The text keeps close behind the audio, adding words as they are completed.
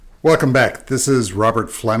Welcome back. This is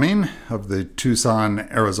Robert Fleming of the Tucson,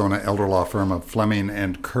 Arizona elder law firm of Fleming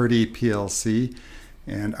and Curti PLC.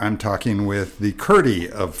 And I'm talking with the Curti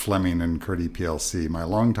of Fleming and Curti PLC, my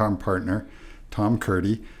longtime partner, Tom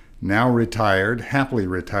Curti, now retired, happily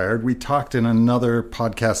retired. We talked in another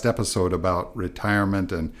podcast episode about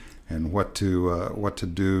retirement and what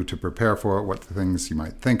to do to prepare for it, what things you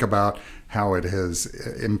might think about, how it has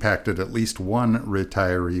impacted at least one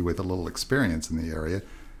retiree with a little experience in the area,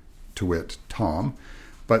 to wit, Tom.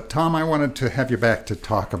 But Tom, I wanted to have you back to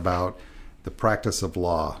talk about the practice of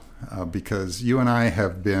law, because you and I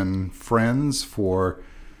have been friends for,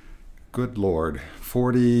 good Lord,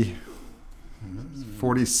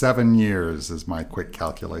 47 years is my quick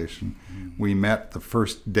calculation. We met the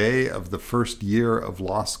first day of the first year of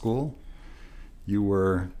law school. You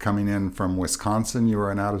were coming in from Wisconsin. You were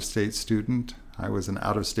an out-of-state student. I was an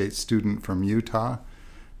out-of-state student from Utah.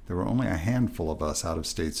 There were only a handful of us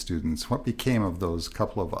out-of-state students. What became of those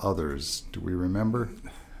couple of others? Do we remember?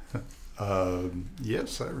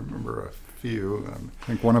 Yes, I remember a few. I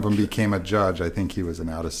think one of them became a judge. I think he was an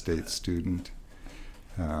out-of-state student.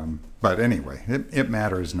 But anyway, it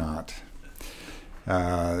matters not.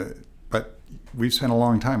 But we've spent a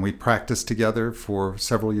long time. We practiced together for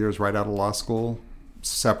several years right out of law school,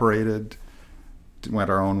 separated, went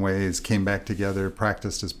our own ways, came back together,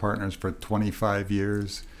 practiced as partners for 25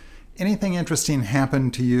 years. Anything interesting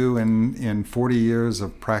happened to you in 40 years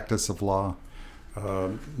of practice of law?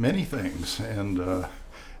 Many things. And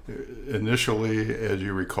initially, as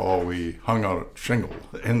you recall, we hung out shingle.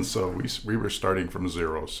 And so we were starting from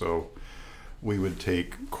zero. So we would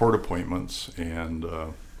take court appointments, and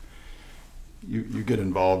you get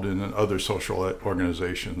involved in other social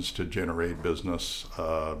organizations to generate business.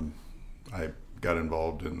 I got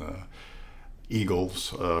involved in the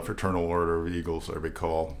Eagles, Fraternal Order of Eagles, I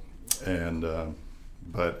recall. And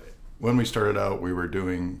but when we started out, we were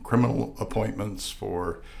doing criminal appointments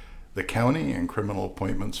for the county and criminal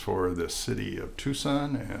appointments for the city of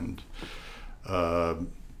Tucson, and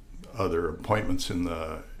other appointments in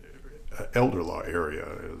the elder law area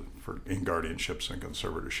in guardianships and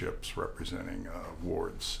conservatorships representing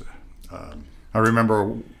wards. I remember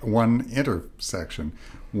one intersection.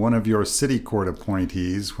 One of your city court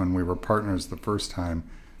appointees, when we were partners the first time,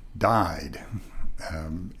 died,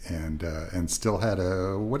 and still had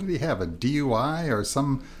what did he have? A DUI or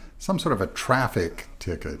some sort of a traffic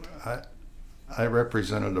ticket? I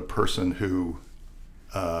represented a person who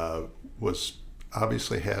was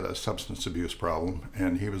obviously had a substance abuse problem,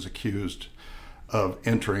 and he was accused of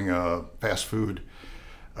entering a fast food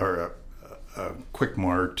or a Quick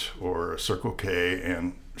Mart or a Circle K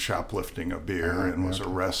and shoplifting a beer, and was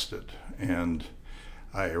arrested. And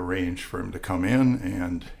I arranged for him to come in,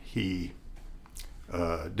 and he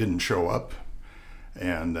didn't show up.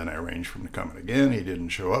 And then I arranged for him to come in again. He didn't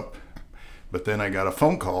show up. But then I got a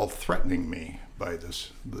phone call threatening me by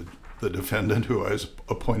the defendant who I was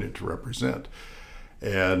appointed to represent.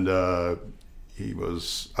 And he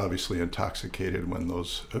was obviously intoxicated when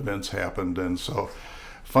those events happened. And so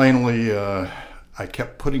finally, I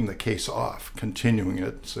kept putting the case off, continuing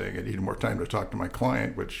it, saying I needed more time to talk to my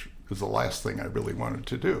client, which was the last thing I really wanted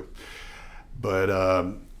to do.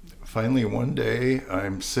 But finally, one day,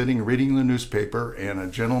 I'm sitting reading the newspaper, and a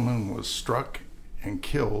gentleman was struck and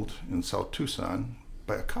killed in South Tucson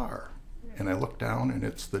by a car. And I looked down, and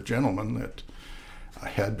it's the gentleman that I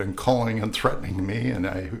had been calling and threatening me,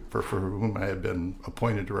 and for whom I had been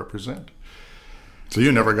appointed to represent. So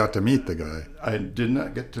you never got to meet the guy? I did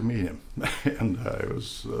not get to meet him, and I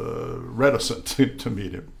was reticent to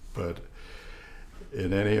meet him. But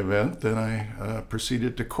in any event, then I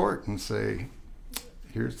proceeded to court and say,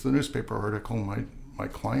 here's the newspaper article, my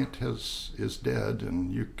client is dead,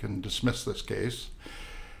 and you can dismiss this case.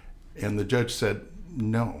 And the judge said,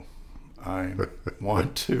 no, I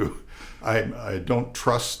want to. I don't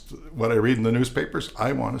trust what I read in the newspapers.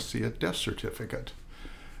 I want to see a death certificate.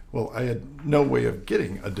 Well, I had no way of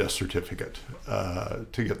getting a death certificate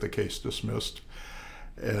to get the case dismissed.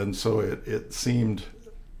 And so it seemed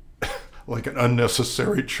like an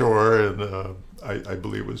unnecessary chore. And I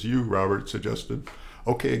believe it was you, Robert, suggested,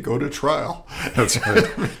 okay, go to trial. That's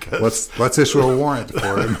right. let's issue a warrant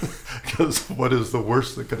for him. Because what is the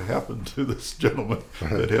worst that could happen to this gentleman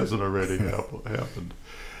that hasn't already happened?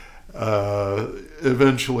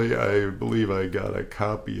 Eventually, I believe I got a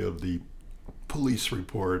copy of the police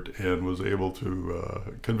report and was able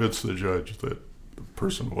to convince the judge that the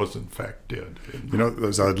person was in fact dead. You know,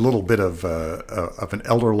 there's a little bit of an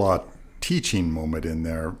elder law teaching moment in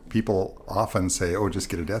there. People often say, oh, just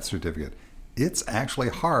get a death certificate. It's actually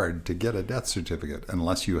hard to get a death certificate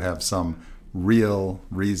unless you have some real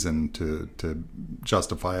reason to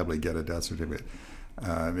justifiably get a death certificate.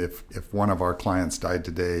 If one of our clients died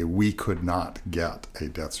today, we could not get a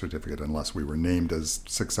death certificate unless we were named as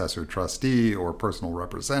successor trustee or personal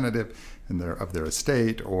representative of their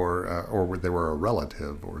estate, or they were a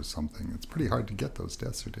relative or something. It's pretty hard to get those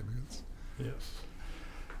death certificates.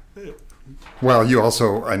 Yes. Well, you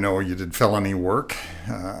also, I know you did felony work.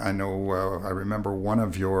 I remember one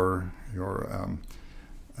of your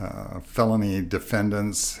felony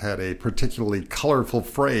defendants had a particularly colorful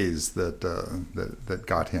phrase that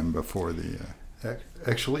got him before the.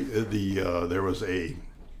 Actually, there was a.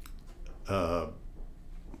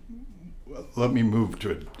 Let me move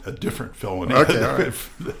to a different felony. Okay, all right.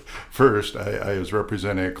 First, I was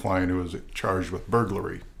representing a client who was charged with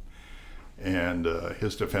burglary, and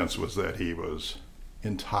his defense was that he was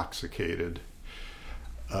intoxicated.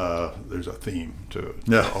 There's a theme to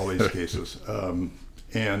all these cases.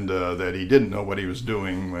 And that he didn't know what he was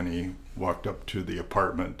doing when he walked up to the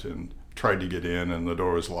apartment and tried to get in, and the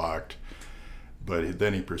door was locked. But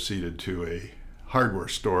then he proceeded to a hardware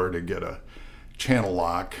store to get a channel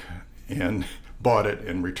lock and bought it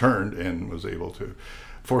and returned and was able to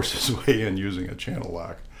force his way in using a channel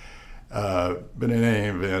lock. But in any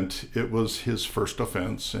event, it was his first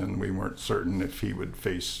offense, and we weren't certain if he would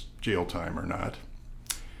face jail time or not.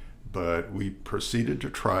 But we proceeded to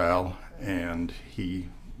trial, and he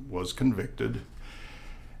was convicted.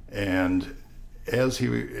 And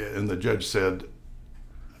the judge said,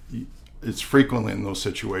 it's frequently in those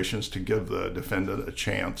situations to give the defendant a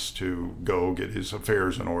chance to go get his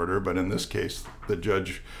affairs in order. But in this case, the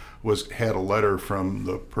judge had a letter from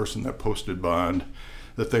the person that posted bond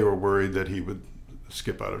that they were worried that he would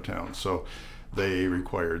skip out of town. So they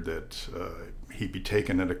required that he be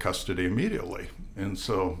taken into custody immediately. And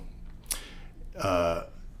so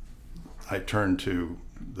I turned to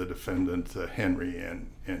the defendant, Henry,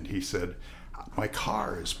 and he said, my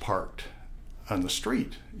car is parked on the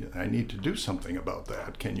street. I need to do something about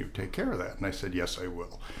that. Can you take care of that? And I said, yes, I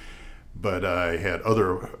will. But I had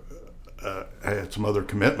some other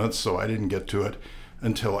commitments, so I didn't get to it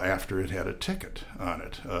until after it had a ticket on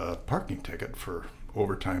it, a parking ticket for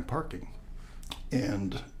overtime parking.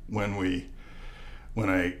 And when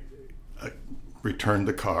I returned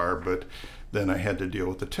the car, but then I had to deal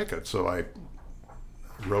with the ticket. So I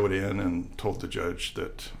wrote in and told the judge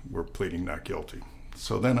that we're pleading not guilty.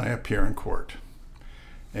 So then I appear in court.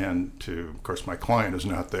 And of course, my client is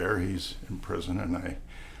not there. He's in prison. And I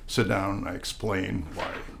sit down and I explain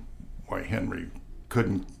why Henry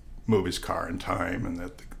couldn't move his car in time and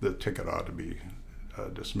that the ticket ought to be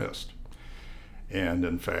dismissed. And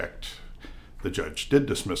in fact, the judge did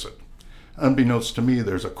dismiss it. Unbeknownst to me,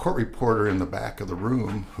 there's a court reporter in the back of the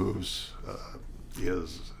room who's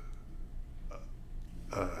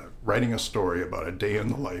writing a story about a day in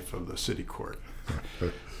the life of the city court.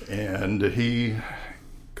 And he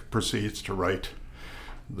proceeds to write,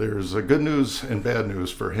 there's a good news and bad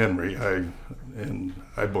news for Henry.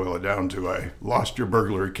 I boil it down to, I lost your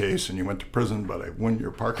burglary case and you went to prison, but I won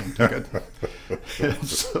your parking ticket.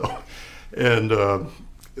 and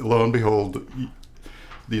lo and behold,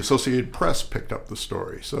 the Associated Press picked up the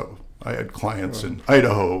story. So I had clients in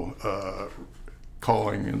Idaho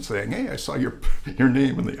calling and saying, hey, I saw your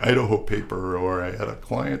name in the Idaho paper. Or I had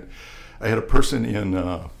a person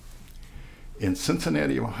in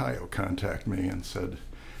Cincinnati, Ohio contact me and said,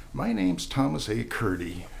 my name's Thomas A.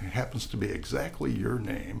 Curti. It happens to be exactly your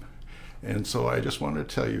name. And so I just wanted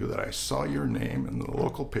to tell you that I saw your name in the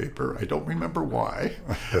local paper. I don't remember why,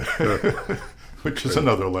 which is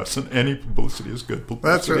another lesson. Any publicity is good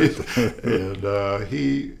publicity. That's right. And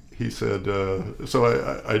he said,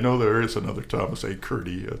 so I know there is another Thomas A.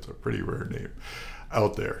 Curti. It's a pretty rare name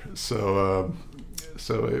out there. So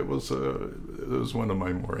it was one of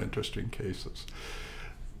my more interesting cases.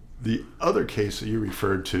 The other case that you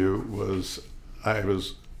referred to was I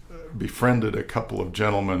befriended a couple of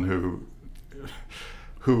gentlemen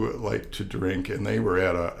who liked to drink, and they were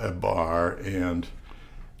at a bar, and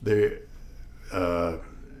they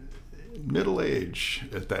middle age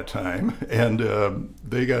at that time, and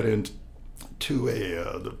they got into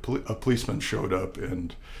a policeman showed up,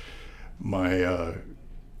 and my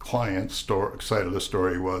client's side of the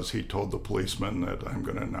story was he told the policeman that I'm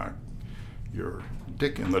going to knock your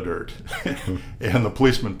dick in the dirt. And the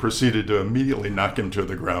policeman proceeded to immediately knock him to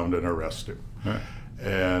the ground and arrest him. Right.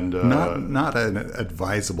 And not an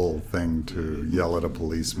advisable thing to yell at a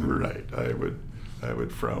policeman. Right. I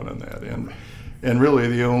would frown on that. And really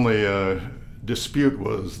the only dispute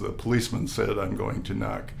was the policeman said, I'm going to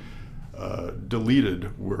knock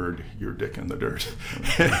deleted word your dick in the dirt.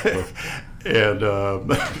 And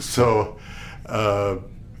so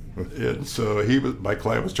And so my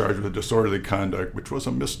client was charged with disorderly conduct, which was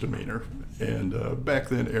a misdemeanor. And back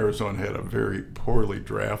then, Arizona had a very poorly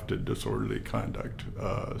drafted disorderly conduct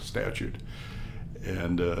statute,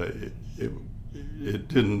 and it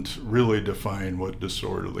didn't really define what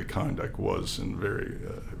disorderly conduct was in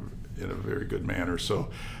a very good manner. So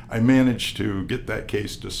I managed to get that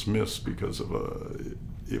case dismissed because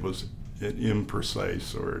it was an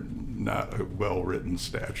imprecise or not a well-written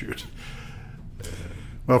statute.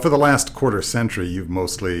 Well, for the last quarter century, you've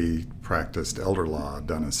mostly practiced elder law,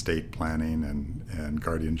 done estate planning and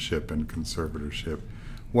guardianship and conservatorship.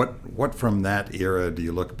 What from that era do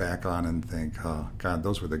you look back on and think, oh, God,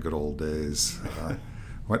 those were the good old days?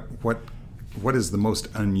 What is the most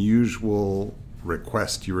unusual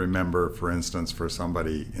request you remember, for instance, for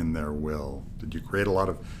somebody in their will? Did you create a lot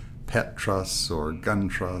of pet trusts or gun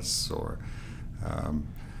trusts, or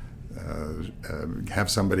have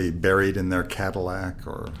somebody buried in their Cadillac,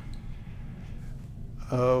 or?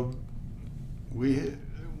 One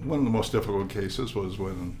of the most difficult cases was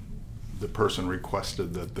when the person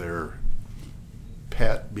requested that their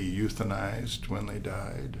pet be euthanized when they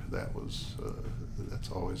died. That's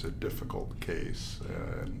always a difficult case,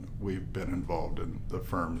 and the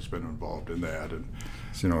firm's been involved in that. And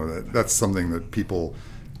So, that's something that people.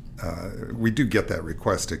 We do get that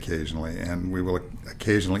request occasionally, and we will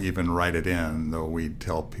occasionally even write it in, though we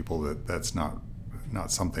tell people that that's not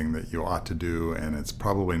something that you ought to do, and it's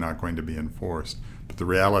probably not going to be enforced. But the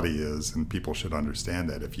reality is, and people should understand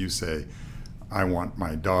that, if you say, I want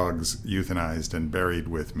my dogs euthanized and buried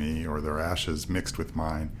with me, or their ashes mixed with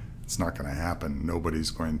mine, it's not going to happen.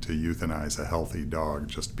 Nobody's going to euthanize a healthy dog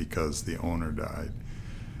just because the owner died.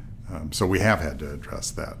 So we have had to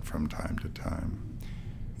address that from time to time.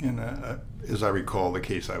 And as I recall, the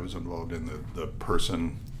case I was involved in, the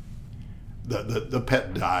person, the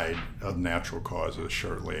pet died of natural causes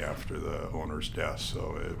shortly after the owner's death,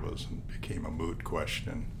 so became a moot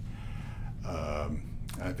question.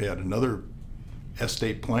 I've had another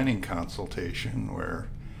estate planning consultation where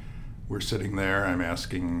we're sitting there. I'm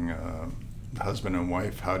asking husband and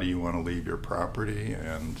wife, how do you want to leave your property?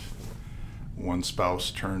 And one spouse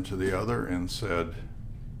turned to the other and said,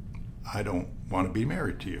 I don't want to be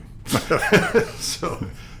married to you. So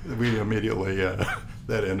we immediately,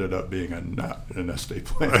 that ended up being not an estate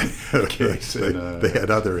planning case. They had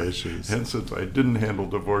other issues. And since I didn't handle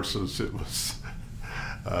divorces, it was,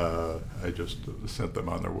 I just sent them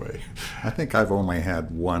on their way. I think I've only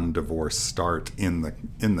had one divorce start in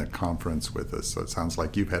the conference with us, so it sounds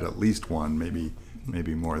like you've had at least one, maybe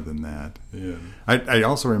more than that. Yeah. I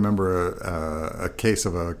also remember a case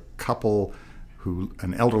of an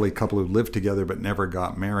elderly couple who lived together but never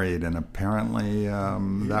got married, and apparently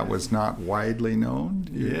that was not widely known.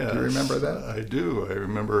 Do you remember that? I do. I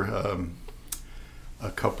remember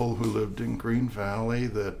a couple who lived in Green Valley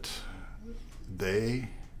that the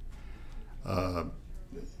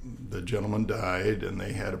gentleman died and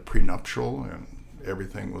they had a prenuptial and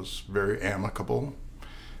everything was very amicable.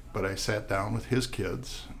 But I sat down with his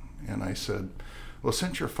kids and I said, well,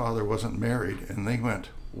 since your father wasn't married, and they went,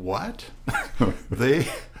 what? The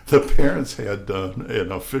parents had done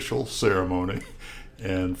an official ceremony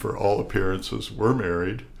and for all appearances were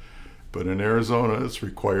married, but in Arizona it's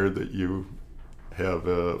required that you have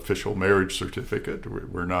an official marriage certificate.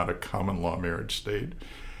 We're not a common law marriage state,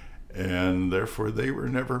 and therefore they were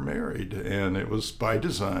never married, and it was by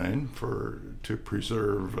design to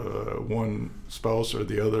preserve one spouse or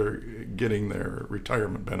the other getting their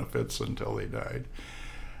retirement benefits until they died.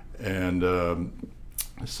 And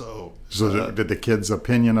So did the kids'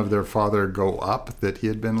 opinion of their father go up that he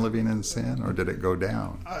had been living in sin, or did it go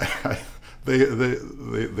down?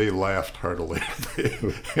 They laughed heartily.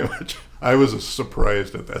 I was as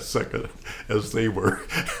surprised at that second as they were.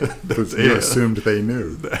 You assumed they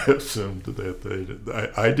knew. I assumed that they did.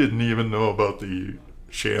 I didn't even know about the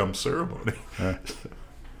sham ceremony.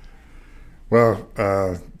 Well,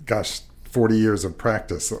 gosh. 40 years of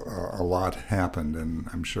practice, a lot happened, and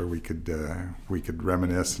I'm sure we could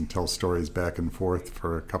reminisce and tell stories back and forth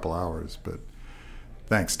for a couple hours. But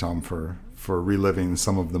thanks, Tom, for reliving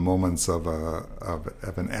some of the moments of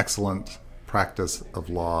an excellent practice of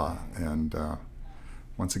law. And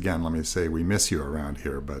once again, let me say we miss you around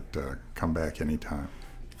here, but come back anytime.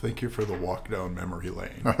 Thank you for the walk down memory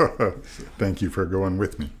lane. Thank you for going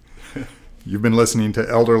with me. You've been listening to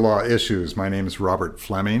Elder Law Issues. My name is Robert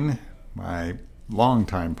Fleming. My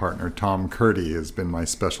longtime partner, Tom Curti, has been my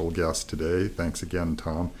special guest today. Thanks again,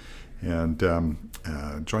 Tom. And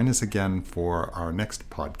join us again for our next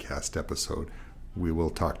podcast episode. We will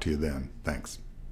talk to you then. Thanks.